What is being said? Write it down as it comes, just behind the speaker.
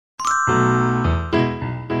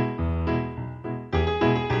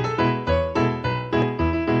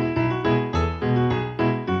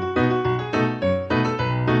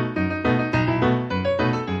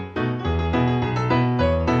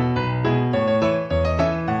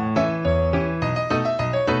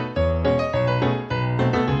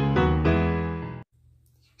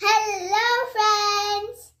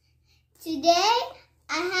Today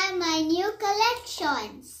I have my new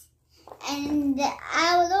collections and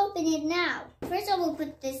I will open it now. First I will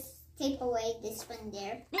put this tape away, this one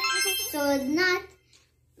there. So it's not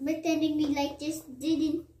pretending we like just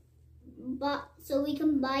didn't buy, so we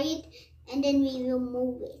can buy it and then we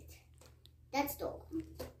remove it. That's all.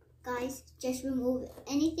 Guys, just remove it.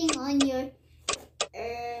 Anything on your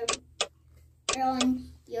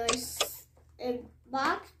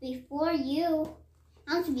box before you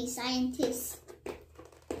want to be scientists.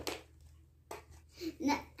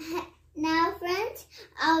 Now friends,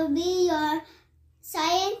 I'll be your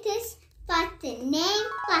scientist Fatin. Name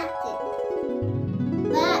Fatin.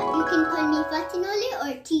 But you can call me Fatinoli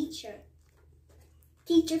or teacher.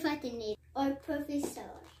 Teacher Fatin or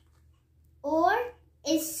professor. Or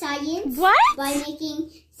is science by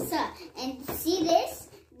making and see this?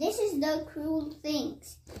 This is the cruel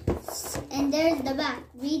things. And there's the back.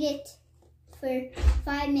 Read it for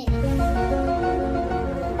 5 minutes.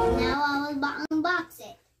 Now I will unbox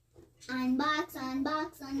it. Unbox.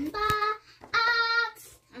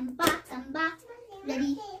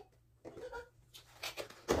 Ready?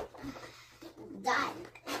 Done.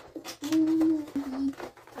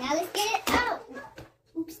 Now let's get it out.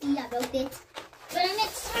 Oopsie, I broke it. But I'm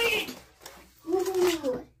excited.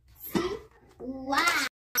 Ooh. See? Wow.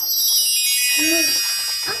 I'm just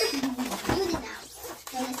use it now.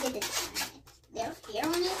 So let's get this on it. There's hair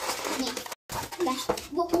on it.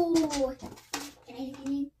 Whoa. Can I get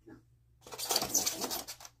it? No.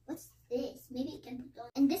 What's this? Maybe it can put on.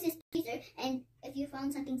 And this is freezer. And if you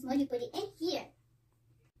found something small, you put it in here.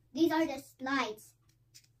 These are the slides.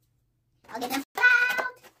 I'll get them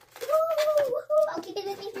out. Woo-hoo. I'll keep it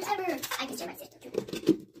with me forever. I can share my sister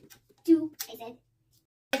too. I said.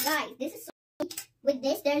 But guys, this is so cool. With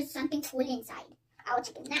this, there's something cool inside. I'll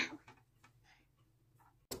check it now.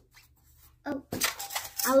 Oh,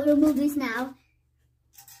 I'll remove this now.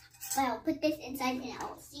 But I'll put this inside and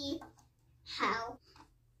I'll see how.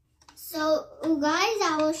 So guys,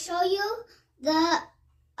 I will show you the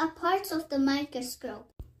parts of the microscope.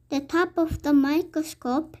 The top of the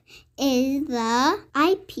microscope is the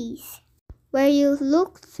eyepiece, where you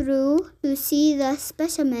look through to see the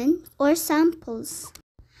specimen or samples.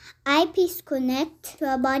 Eyepiece connect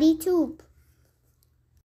to a body tube,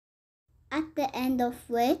 at the end of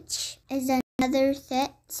which is another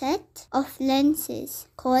set of lenses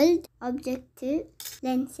called objective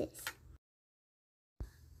lenses.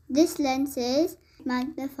 These lenses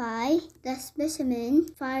magnify the specimen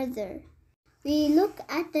farther. We look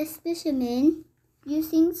at the specimen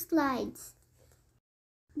using slides.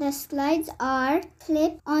 The slides are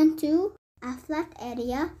clipped onto a flat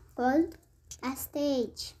area called a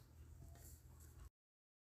stage.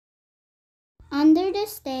 Under the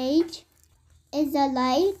stage is a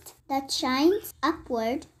light that shines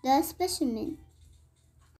upward the specimen.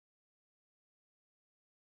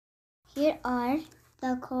 Here are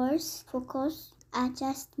the coarse focus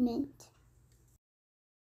adjustment.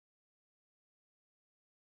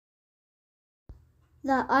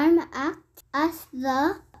 The arm acts as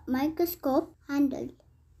the microscope handle.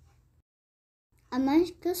 A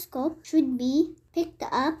microscope should be picked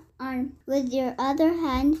up arm with your other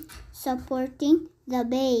hand supporting the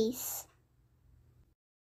base.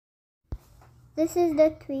 This is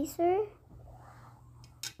the tweezer.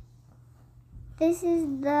 This is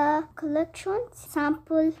the collection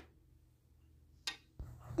sample.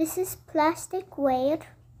 This is plastic ware.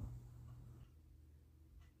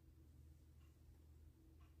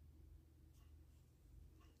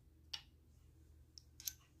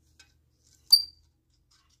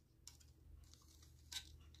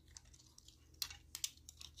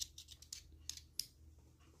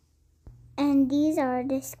 And these are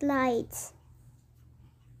the slides.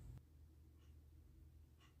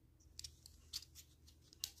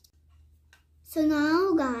 So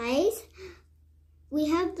now guys, we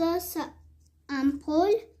have the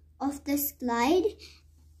sample of the slide.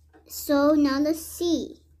 So now let's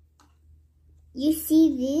see. You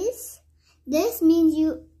see this? This means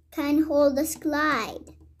you can hold the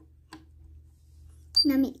slide.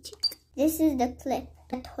 Let me check. This is the clip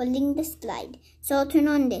that's holding the slide. So I'll turn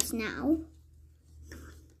on this now.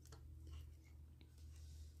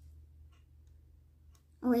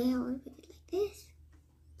 Oh yeah, I'll put it like this.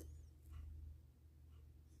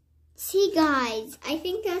 See guys, I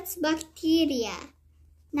think that's bacteria.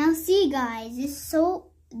 Now see guys, it's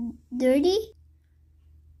so dirty.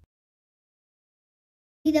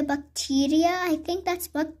 See the bacteria? I think that's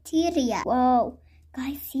bacteria. Whoa,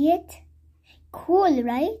 guys, see it? Cool,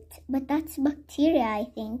 right? But that's bacteria, I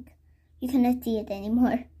think. You cannot see it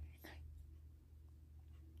anymore.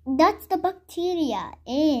 That's the bacteria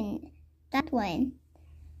in that one.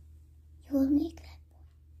 You will make that.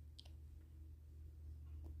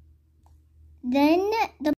 Then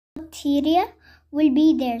the bacteria will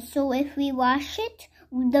be there. So if we wash it,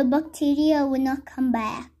 the bacteria will not come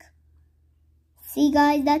back. See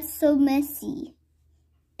guys, that's so messy.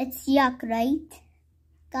 It's yuck, right?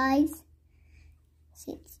 Guys,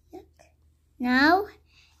 see, it's yuck. Now,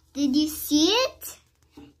 did you see it?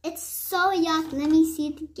 It's so yuck. Let me see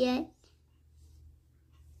it again.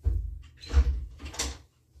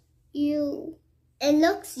 Ew. It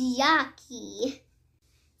looks yucky.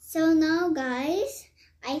 So now guys,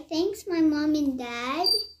 I thanks my mom and dad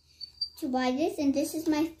to buy this, and this is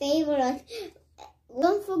my favorite.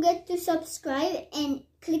 Don't forget to subscribe and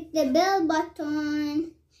click the bell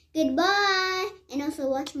button. Goodbye. And also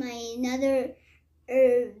watch my another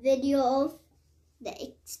video of the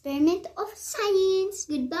experiment of science.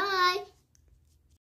 Goodbye.